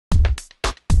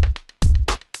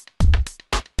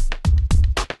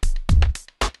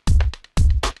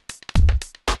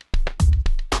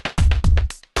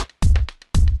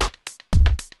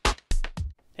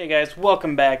Hey guys,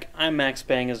 welcome back. I'm Max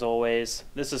Bang as always.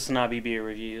 This is Snobby Beer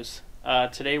Reviews.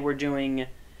 Today we're doing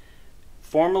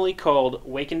formerly called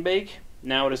Wake-n-Bake.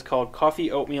 Now it is called Coffee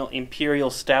Oatmeal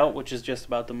Imperial Stout, which is just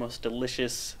about the most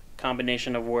delicious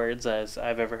combination of words as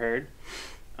I've ever heard.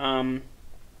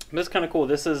 This is kind of cool.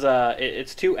 This is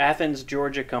it's two Athens,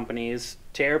 Georgia companies,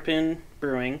 Terrapin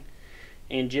Brewing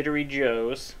and Jittery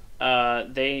Joe's.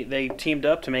 They teamed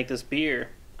up to make this beer.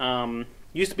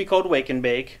 Used to be called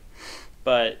Wake-n-Bake,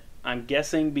 but I'm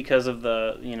guessing because of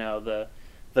the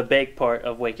bake part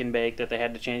of Wake-n-Bake that they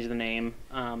had to change the name.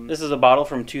 This is a bottle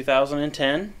from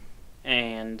 2010,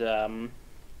 and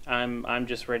I'm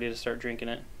just ready to start drinking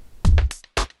it.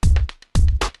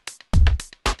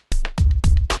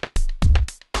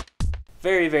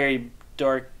 Very, very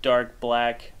dark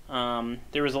black.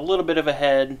 There was a little bit of a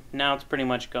head. Now it's pretty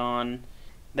much gone.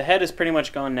 The head is pretty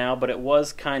much gone now, but it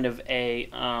was kind of a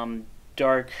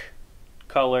dark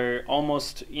color,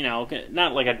 almost,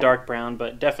 not like a dark brown,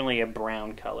 but definitely a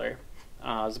brown color. It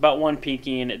was about 1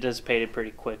 peaky, and it dissipated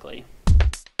pretty quickly.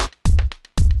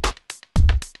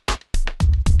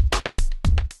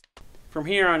 From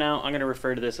here on out, I'm going to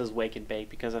refer to this as Wake-n-Bake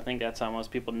because I think that's how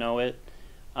most people know it.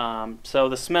 So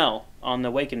the smell on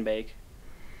the Wake-n-Bake.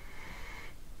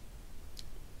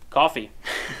 Coffee.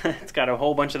 It's got a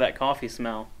whole bunch of that coffee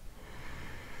smell.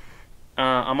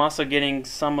 I'm also getting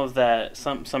some of that,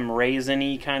 some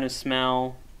raisin-y kind of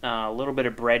smell, a little bit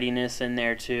of breadiness in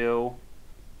there too.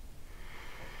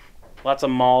 Lots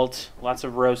of malt, lots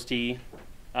of roasty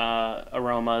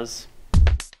aromas.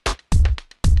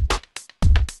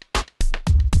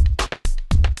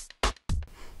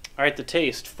 Alright, the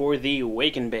taste for the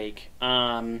Wake-n-Bake.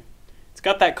 It's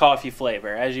got that coffee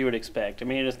flavor, as you would expect. I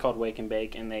mean, it is called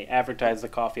Wake-n-Bake, and they advertise the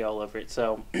coffee all over it,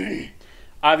 so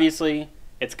obviously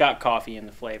it's got coffee in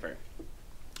the flavor.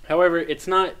 However, it's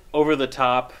not over the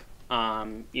top,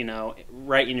 right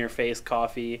in your face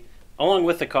coffee. Along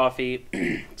with the coffee,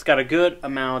 it's got a good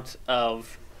amount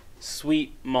of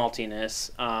sweet maltiness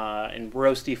and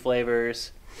roasty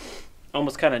flavors,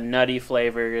 almost kind of nutty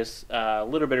flavors, a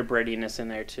little bit of breadiness in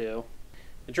there too.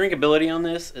 The drinkability on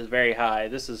this is very high.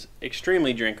 This is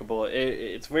extremely drinkable.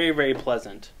 It's very, very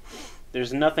pleasant.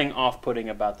 There's nothing off-putting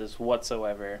about this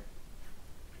whatsoever.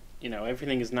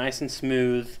 Everything is nice and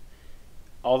smooth.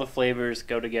 All the flavors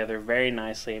go together very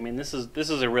nicely. I mean, this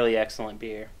is a really excellent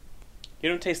beer. You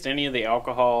don't taste any of the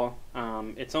alcohol.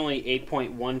 It's only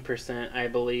 8.1%, I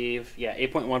believe. Yeah,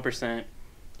 8.1%.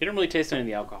 You don't really taste any of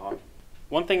the alcohol.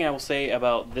 One thing I will say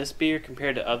about this beer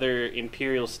compared to other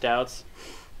Imperial Stouts,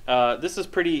 this is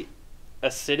pretty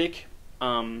acidic.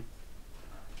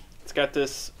 It's got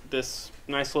this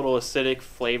nice little acidic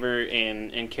flavor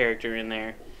and character in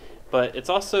there. But it's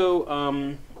also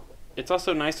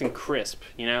nice and crisp,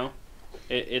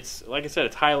 It's like I said,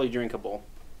 it's highly drinkable.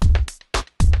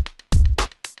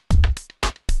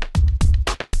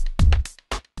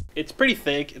 It's pretty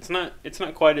thick. It's not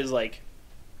quite as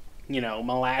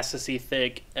molassesy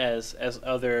thick as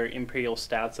other Imperial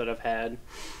Stouts that I've had.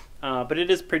 But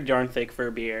it is pretty darn thick for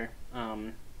a beer.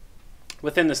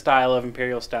 Within the style of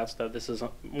Imperial Stouts, though, this is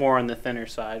more on the thinner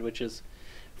side, which is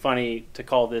funny to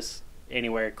call this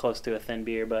anywhere close to a thin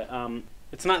beer, but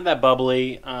it's not that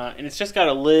bubbly, and it's just got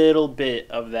a little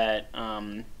bit of that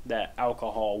that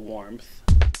alcohol warmth.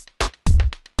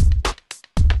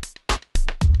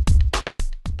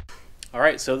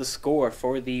 Alright, so the score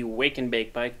for the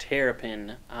Wake-n-Bake by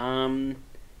Terrapin. I'm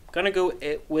gonna go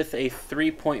with a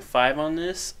 3.5 on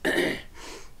this.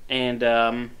 And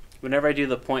whenever I do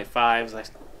the 0.5s,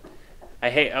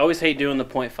 I always hate doing the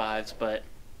 0.5s, but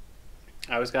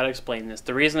I always got to explain this.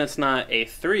 The reason it's not a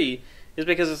 3 is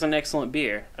because it's an excellent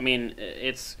beer. I mean,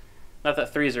 it's not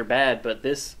that 3s are bad, but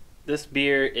this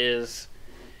beer it's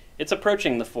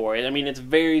approaching the 4. I mean, it's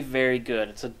very, very good.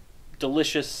 It's a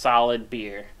delicious, solid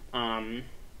beer.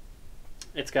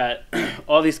 It's got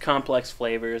all these complex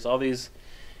flavors, it's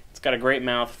got a great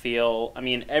mouthfeel. I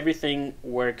mean, everything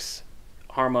works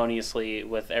harmoniously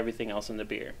with everything else in the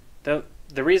beer. The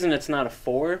reason it's not a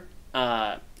 4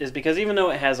 is because even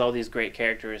though it has all these great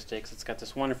characteristics, it's got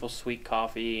this wonderful sweet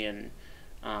coffee, and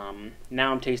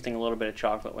now I'm tasting a little bit of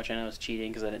chocolate, which I know is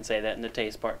cheating because I didn't say that in the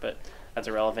taste part, but that's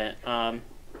irrelevant.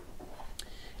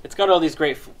 It's got all these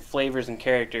great flavors and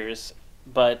characters,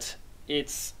 but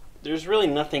there's really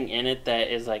nothing in it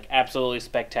that is absolutely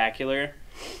spectacular.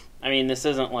 I mean, this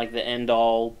isn't like the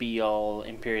end-all, be-all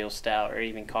Imperial Stout or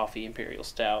even Coffee Imperial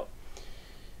Stout.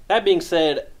 That being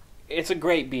said, it's a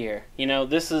great beer.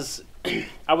 This is...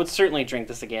 I would certainly drink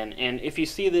this again, and if you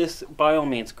see this, by all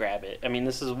means grab it. I mean,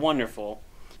 this is wonderful.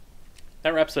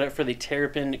 That wraps it up for the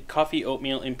Terrapin Coffee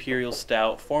Oatmeal Imperial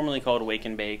Stout, formerly called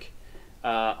Wake-n-Bake.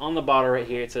 On the bottle right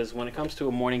here, it says, when it comes to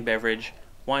a morning beverage,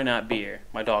 why not beer?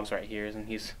 My dog's right here, and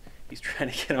he's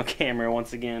trying to get on camera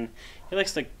once again. He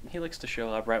likes to show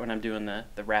up right when I'm doing the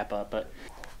wrap up. But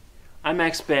I'm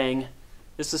Max Bang.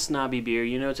 This is Snobby Beer.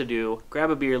 You know what to do.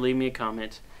 Grab a beer, leave me a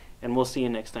comment, and we'll see you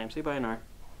next time. Say bye, Nar.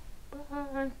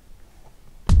 Bye.